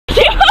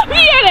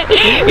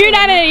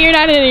you're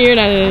not in it. You're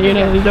not in it. You're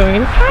not in it. Don't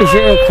worry. Hi. Is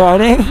it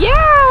recording?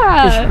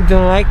 Yeah. Is the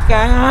mic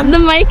guy on? The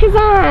mic is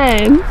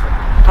on.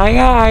 I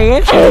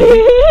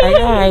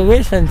got my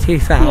wisdom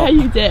teeth out. Yeah,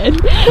 you did.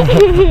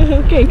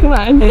 Okay, come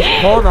on.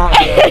 It's cold out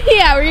here.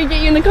 Yeah, we're gonna get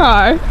you in the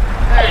car. Alright,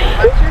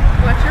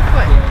 watch your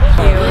foot.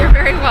 You're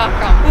very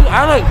welcome. Ooh,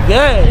 I look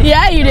good.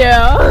 Yeah, you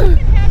do.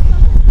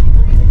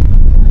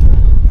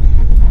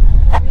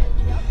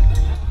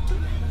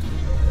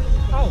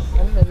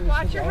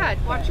 Watch your head.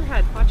 Watch your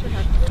head. Watch your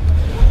head.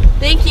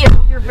 Thank you.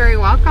 You're very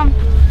welcome.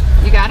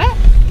 You got it?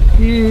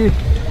 Yeah.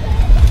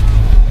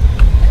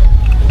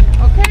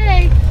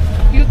 Okay.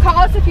 You call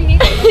us if you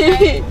need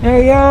anything. There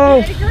you go.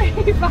 Okay, great.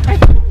 Bye.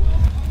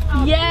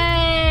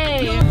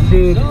 Yay!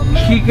 Dude,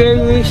 she gave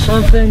me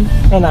something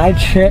and I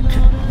tripped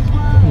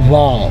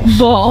balls.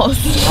 Balls.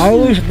 I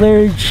was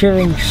literally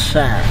chewing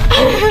sap.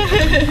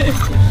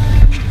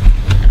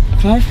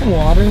 Can I have some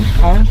water?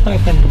 I was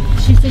like,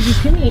 she said you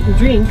can eat and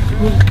drink,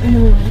 and then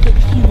we want to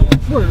get Kaylee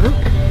at work.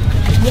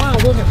 Wow,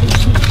 look at me.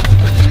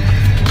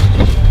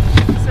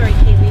 Sorry,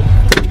 Kaylee.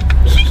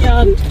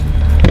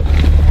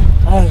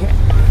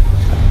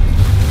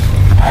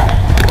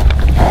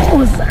 What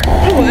was that?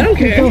 Oh, I don't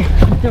care.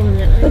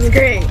 That's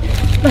great.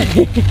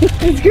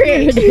 That's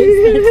great.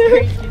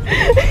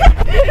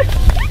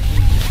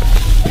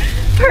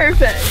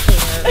 Perfect.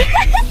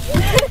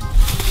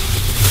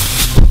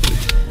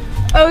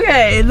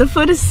 Okay, the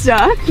foot is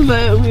stuck,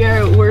 but we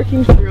are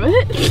working through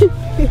it.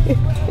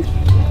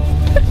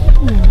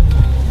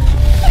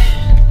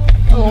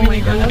 Oh my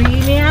god. Are you,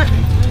 Matt?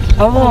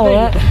 I'm all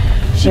right.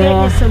 She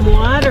got you some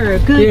water.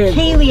 Good, Dude.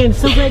 Kaylee, I'm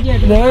so glad you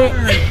had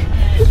water.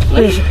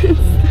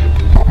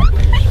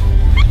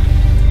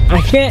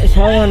 I can't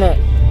tell when it.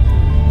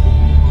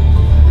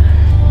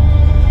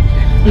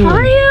 How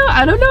are you?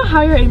 I don't know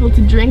how you're able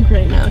to drink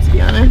right now, to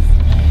be honest.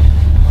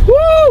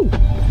 Woo!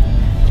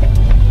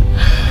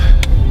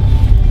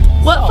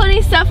 What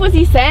funny stuff was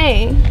he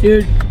saying?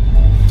 Dude.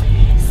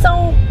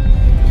 So,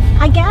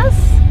 I guess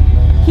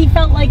he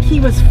felt like he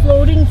was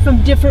floating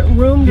from different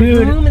room to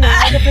Dude. room and they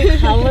were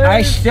different colors.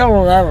 I still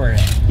remember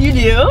it. You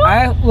do?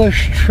 I was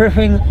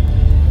tripping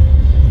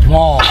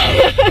balls.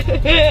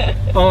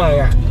 Oh my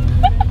god.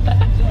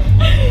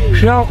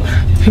 So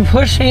he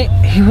pushed me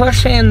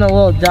in the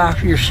little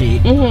doctor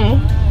seat,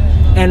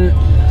 and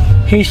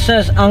he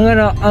says, "I'm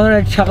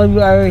gonna tell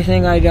you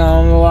everything I do.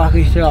 I'm gonna walk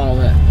you through all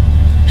of it."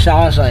 So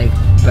I was like,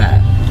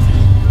 "Bet."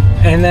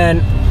 And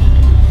then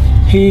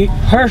he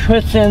first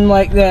puts in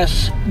like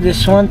this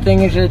one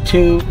thing into the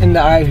tube in the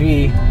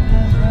IV,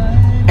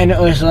 and it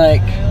was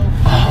like,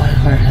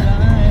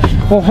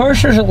 well,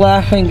 first there's a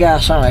laughing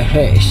gas on my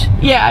face.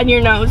 Yeah, on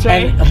your nose,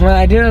 right? And when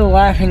I did a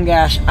laughing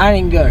gas, I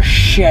didn't give a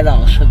shit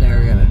else what they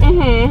were gonna do.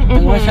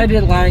 And once I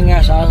did laughing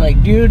gas, I was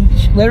like, dude,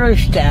 literally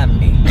stab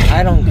me.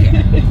 I don't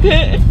care.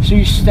 So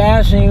he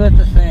stabs me with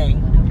the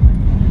thing.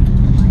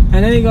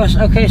 And then he goes,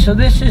 okay, so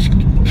this is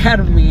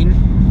ketamine.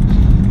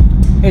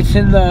 It's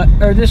in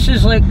this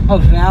is like a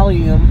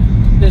Valium.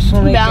 This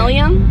one.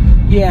 Valium?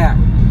 Yeah.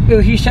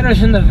 He said it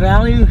was in the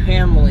Valium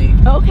family.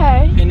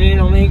 Okay. And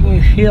it'll make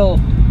me feel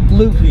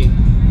loopy.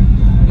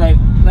 Like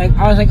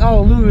I was like,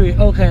 oh, loopy.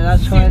 Okay,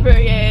 that's when.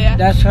 Yeah.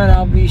 That's when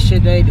I'll be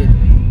sedated.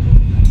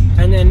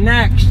 And then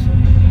next,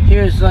 he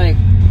was like,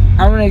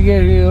 I'm gonna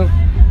give you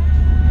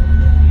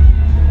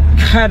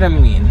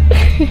ketamine.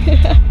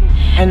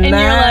 And that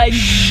you're like,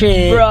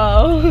 shit,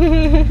 bro.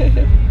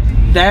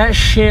 that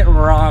shit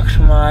rocks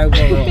my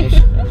world.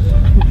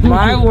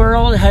 My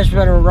world has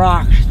been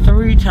rocked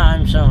 3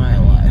 times in my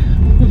life.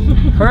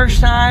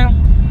 First time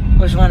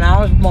was when I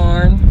was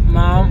born.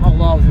 Mom, I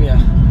love you.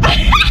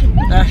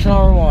 That's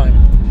number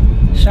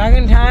 1.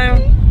 Second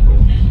time,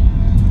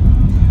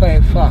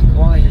 wait, fuck,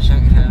 what was the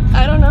second time?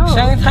 I don't know.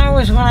 Second time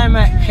was when I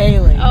met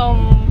Kaylee.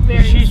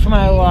 She's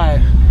my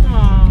wife.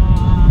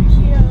 Aww,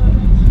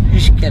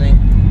 Just kidding.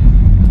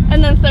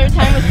 And then third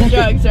time was the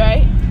drugs,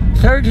 right?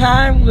 Third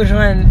time was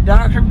when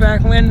Dr.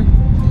 Beckman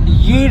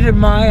yeeted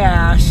my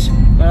ass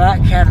with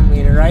that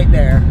ketamine right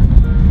there.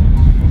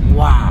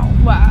 Wow.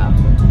 Wow.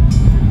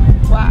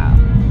 Wow.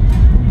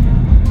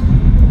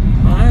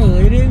 Hi,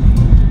 lady.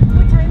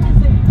 What time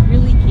is it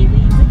really,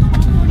 Kaylee? Is it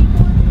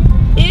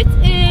 12:44? It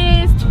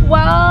is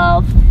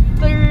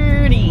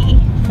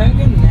 12:30. Take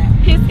a nap.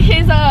 His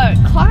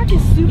clock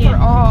is super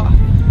off.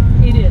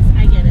 It is,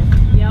 I get it.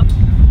 Yep.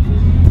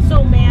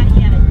 So Matt,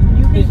 yeah,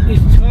 you can...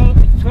 It's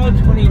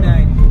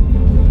 12:29.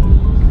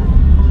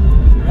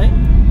 Right?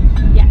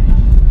 Yeah.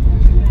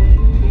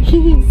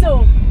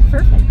 So,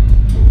 perfect.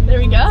 There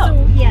we go.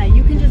 So, yeah,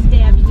 you can just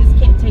dab, you just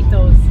can't take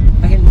those.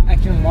 I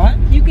can what?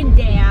 You can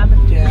dab.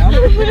 Dab?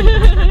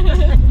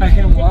 I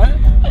can what?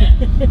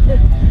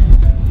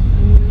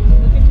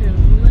 Look at your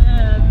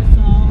lips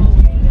all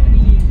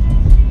pretty.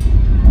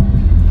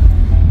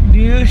 Do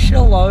you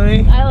still love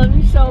me? I love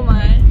you so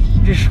much.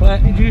 Do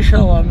you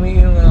still love me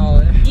even with all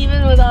this?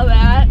 Even with all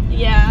that,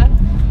 yeah.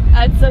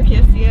 I'd still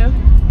kiss you.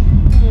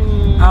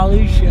 I'll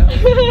eat you.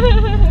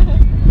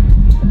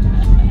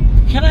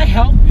 Can I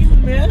help you,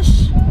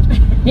 miss?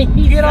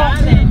 Get off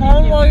the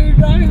phone while you're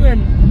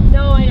driving.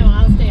 No, I know.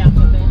 I'll stay off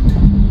of it.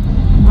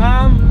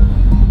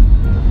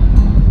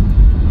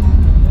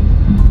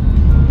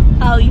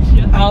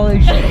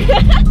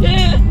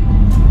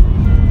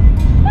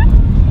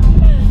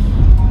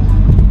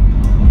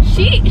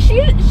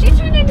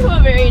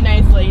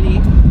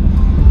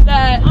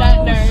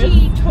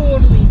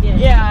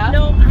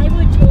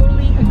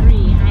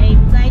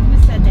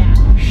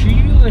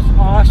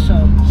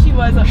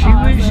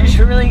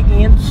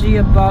 crazy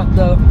about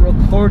the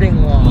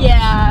recording laws.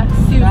 Yeah,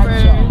 That's super.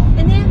 all.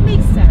 And that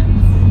makes sense.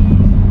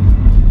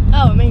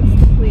 Oh, it makes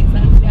complete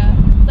sense, yeah.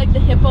 Like the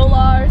hippo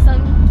law or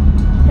something.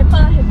 Hippo?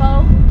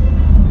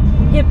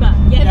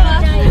 HIPAA.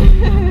 Yeah.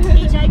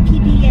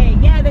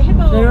 HIPPA. Yeah, the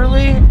hippo.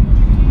 Literally,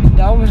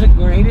 that was the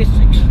greatest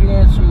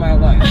experience of my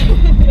life.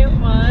 It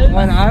was.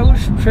 When I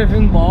was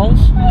tripping balls,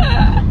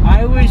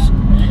 I was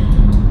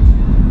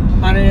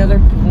on another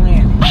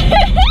planet.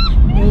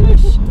 It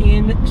was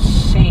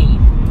insane.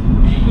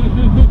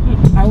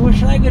 I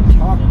wish I could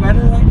talk better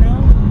right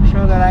now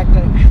so that I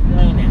could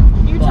explain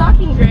it. You're But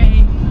talking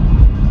great.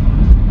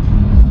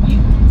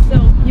 So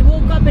he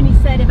woke up and he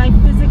said, "Have I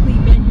physically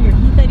been here?"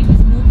 He thought he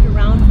was moved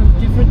around from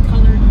different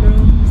colored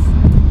rooms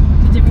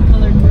to different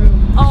colored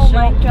rooms. Oh so,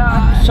 my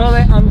god. So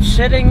that I'm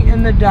sitting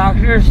in the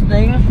doctor's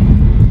thing,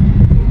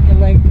 and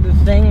like the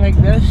thing like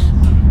this.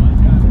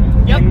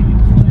 Yep.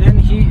 And then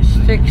he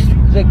sticks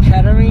the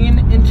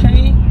ketamine into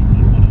me,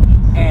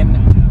 and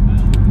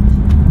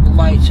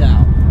lights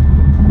out.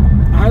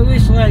 I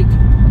was like,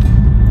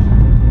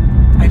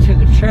 I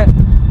took a trip.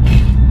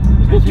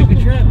 I took a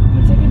trip.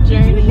 You took a Did you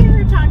journey. hear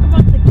her talk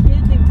about the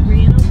kid that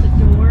ran out the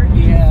door and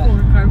Yeah. did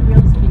 4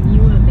 cartwheels? Can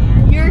you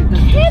imagine? You're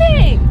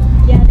kidding!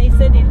 Yeah, they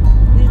said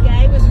this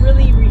guy was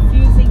really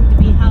refusing to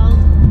be held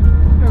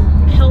or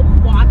help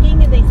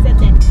walking, and they said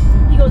that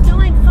he goes, "No,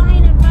 I'm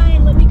fine,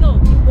 let me go."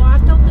 He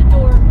walked out the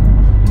door,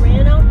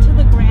 ran out to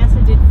the grass,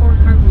 and did 4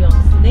 cartwheels.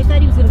 So they thought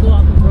he was gonna go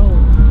out the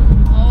road.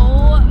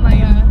 Oh my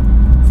god.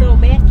 So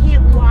Matt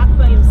can't walk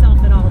by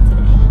himself at all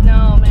today.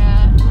 No,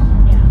 Matt.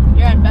 Yeah.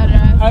 You're on bed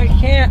rest.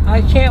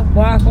 I can't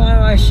walk by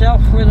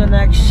myself for the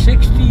next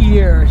 60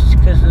 years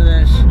because of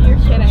this. You're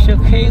kidding. So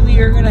Kaylee,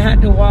 you're gonna have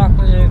to walk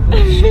with me for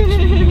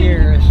 60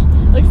 years.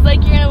 Looks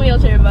like you're in a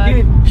wheelchair, bud.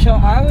 Dude, so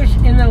I was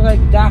in the like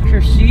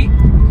doctor's seat,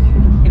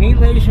 and he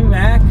lays me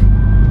back,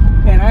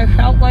 and I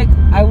felt like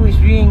I was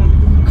being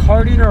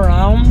carted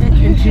around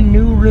into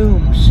new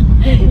rooms.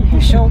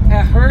 So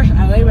at first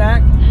I lay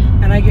back,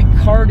 and I get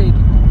carted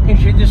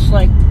into this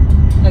like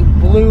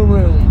blue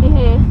room,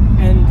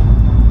 Mm-hmm. and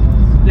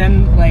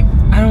then like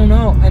I don't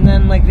know, and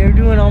then like they're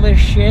doing all this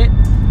shit,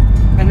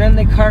 and then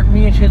they cart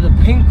me into the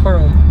pink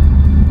room.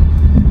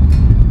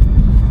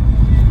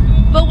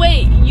 But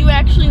wait, you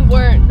actually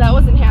weren't. That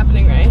wasn't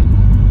happening, right?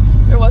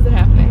 Or was it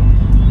happening?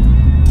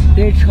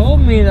 They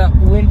told me that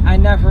when I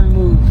never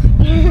moved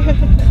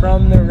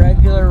from the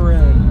regular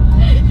room.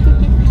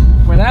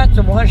 Well, that's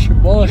a bunch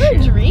of bullshit.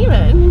 You're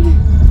dreaming.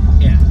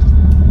 Yeah.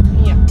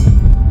 Yeah.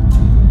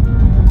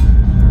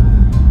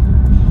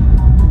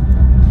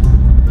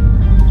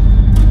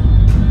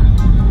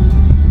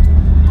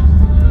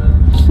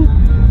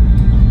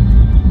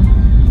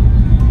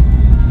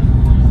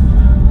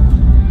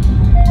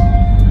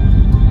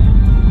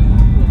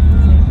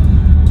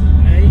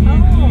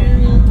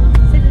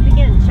 Say it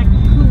again. Check the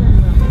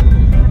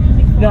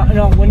coolant.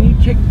 No, when you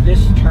take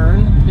this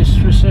turn, this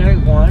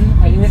specific one,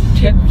 I think it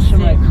tips to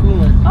my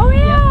coolant. Oh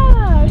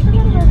yeah, I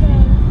forgot about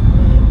that.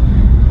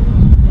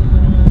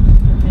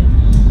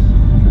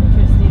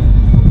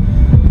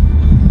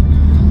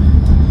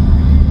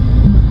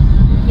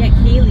 Yeah,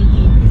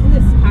 Kaylee, isn't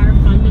this car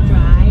fun to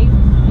drive?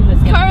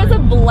 This car is a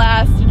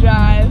blast to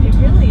drive. It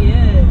really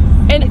is.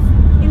 And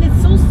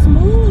it's so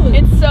smooth.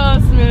 it's so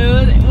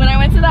smooth. When I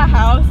went to the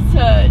house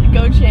to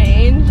go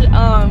change,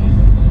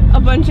 a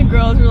bunch of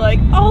girls were like,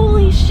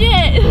 "Holy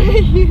shit!"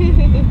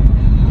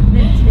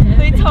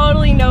 They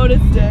totally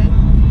noticed it.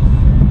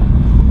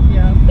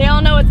 Yeah. They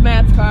all know it's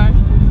Matt's car.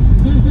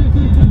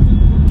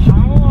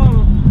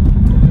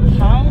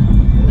 How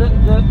the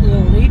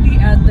lady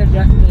at the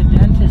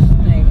dentist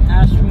thing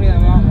asked me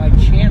about my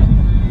channel.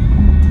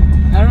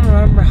 I don't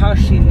remember how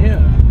she knew.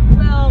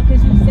 Well,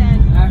 because you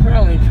said, I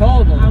probably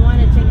told I them.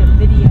 want to take a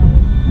video.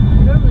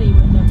 Normally you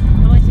would know.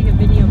 I want to take a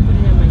video and put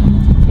it on my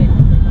YouTube channel.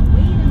 They go,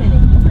 wait a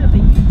minute, you have a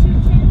YouTube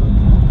channel?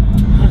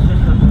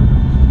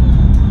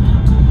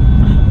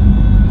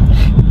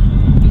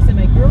 He said,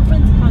 my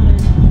girlfriend's coming.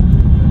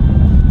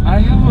 I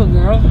have a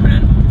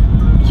girlfriend.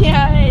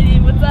 Yeah, hey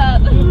dude, what's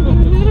up?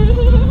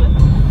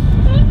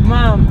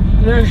 Mom,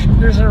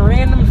 there's a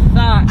random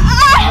thought.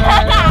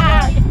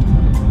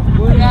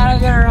 We gotta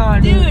get her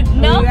on. Dude, We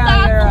no gotta get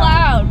thoughts her on.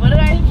 allowed. What did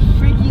I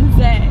freaking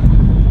say?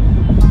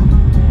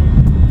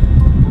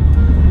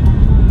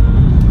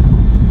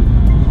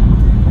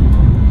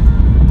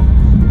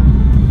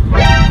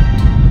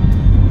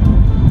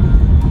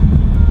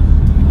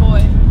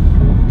 Boy.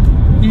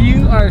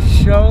 You are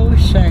so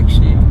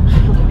sexy.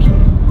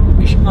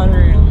 It's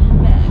unreal.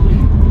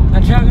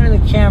 I'm talking to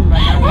the camera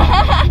now.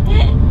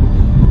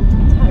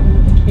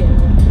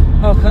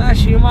 Oh, can I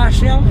see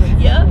myself?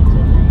 Yep.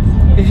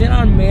 Is it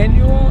on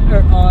manual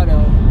or auto?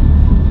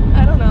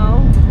 I don't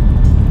know.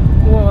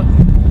 Well,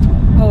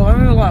 oh, let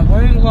me log.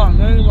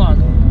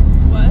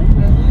 What?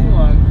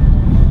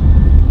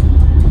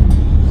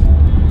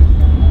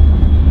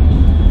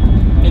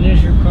 It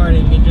is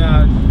recording, good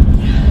job.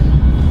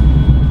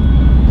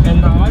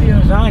 And the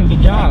audio's on,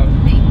 good job.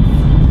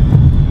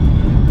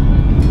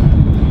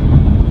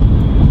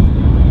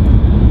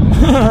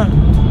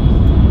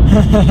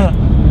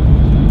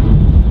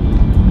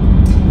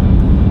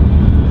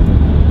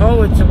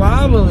 it's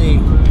wobbly.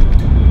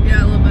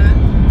 Yeah, a little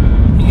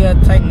bit. You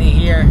gotta tighten it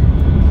here.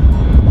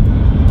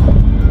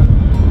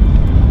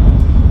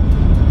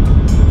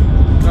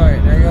 Alright,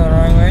 are you going the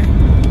wrong way?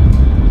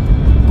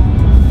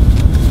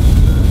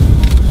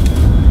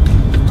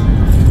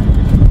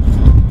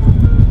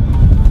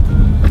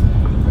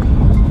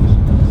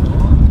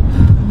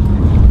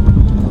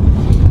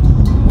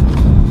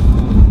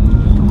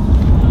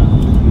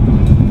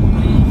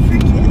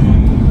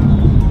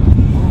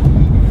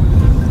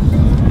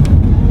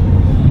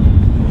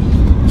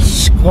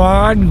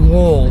 Squad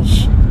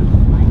goals.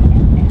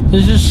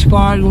 This is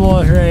squad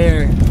goals right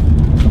here.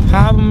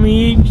 Papa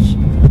Meeks,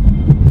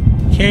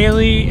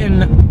 Kaylee,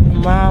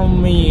 and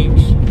Mom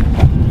Meeks.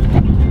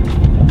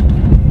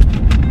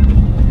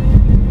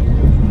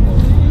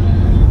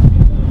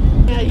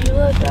 Yeah, you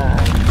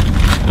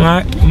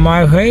look,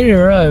 My face is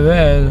really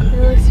big.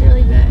 it looks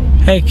really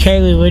big. Hey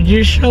Kaylee, would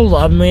you still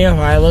love me if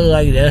I look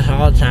like this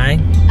all the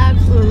time?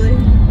 Absolutely.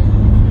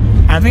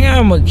 I think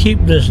I'm gonna keep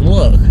this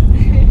look.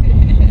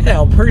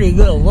 Yeah, a pretty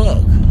good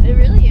look. It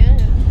really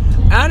is.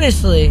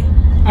 Honestly,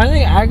 I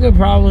think I could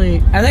probably,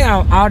 I think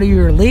I'm out of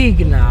your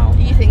league now.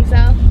 Do you think so?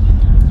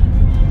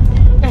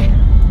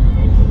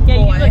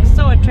 Yeah, Boy. you look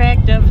so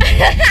attractive.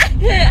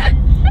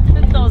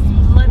 With those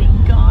bloody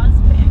gauze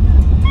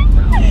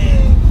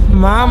bags.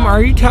 Mom,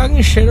 are you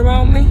talking shit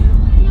about me?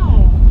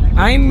 No.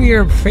 I'm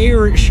your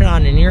favorite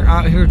son and you're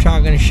out here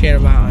talking shit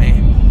about me.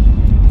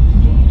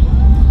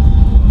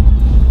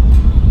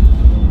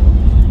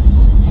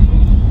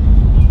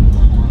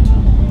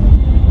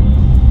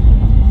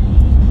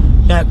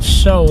 That's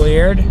so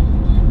weird.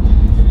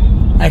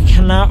 I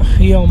cannot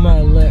feel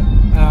my lip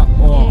at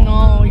all.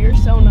 No, you're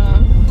so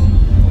numb.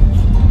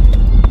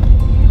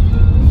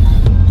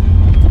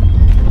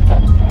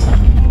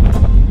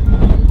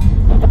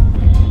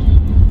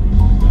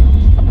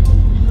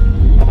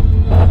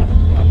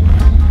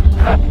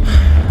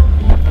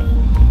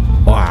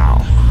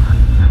 Wow.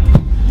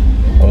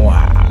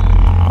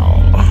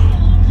 Wow.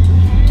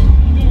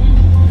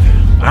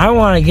 I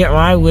want to get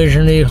my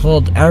vision needs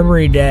pulled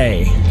every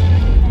day.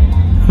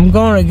 I'm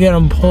going to get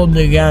them pulled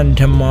again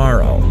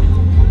tomorrow.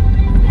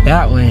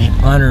 That was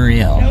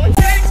unreal.